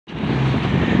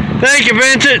Thank you,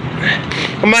 Vincent.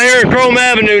 I'm out here at Krome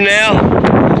Avenue now.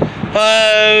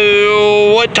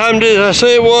 What time did I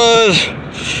say it was?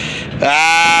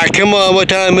 Come on, what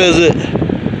time is it?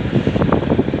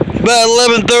 About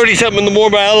 11:30 something in the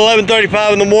morning, about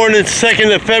 11:35 in the morning,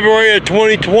 2nd of February of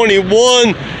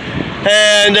 2021.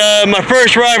 And my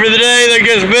first ride for the day, there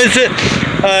goes Vincent,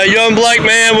 young black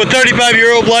man, with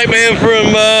 35-year-old black man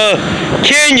from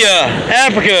Kenya,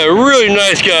 Africa. Really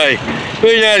nice guy.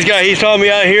 Really nice guy. He saw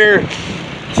me out here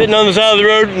sitting on the side of the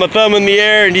road with my thumb in the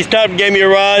air, and he stopped and gave me a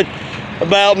ride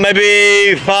about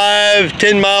maybe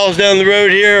 5-10 miles down the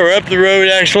road here, or up the road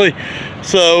actually.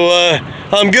 So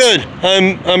I'm good.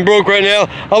 I'm broke right now.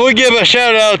 I would give a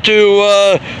shout out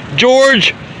to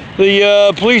George,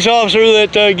 the police officer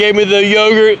that gave me the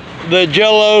yogurt, the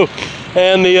Jello,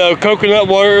 and the coconut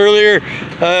water earlier,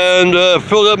 and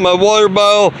filled up my water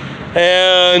bottle.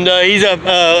 And he's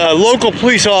a local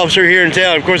police officer here in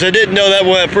town. Of course, I didn't know that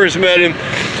when I first met him,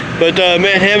 but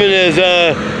met him and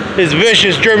his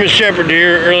vicious German Shepherd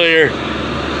here earlier.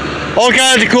 All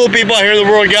kinds of cool people out here in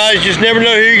the world, guys. Just never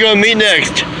know who you're going to meet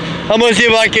next. I'm going to see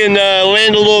if I can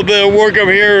land a little bit of work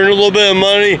over here and a little bit of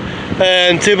money,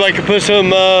 and see if I can put some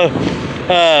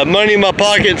money in my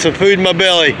pocket and some food in my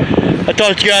belly. I'll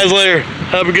talk to you guys later.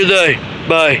 Have a good day.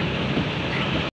 Bye.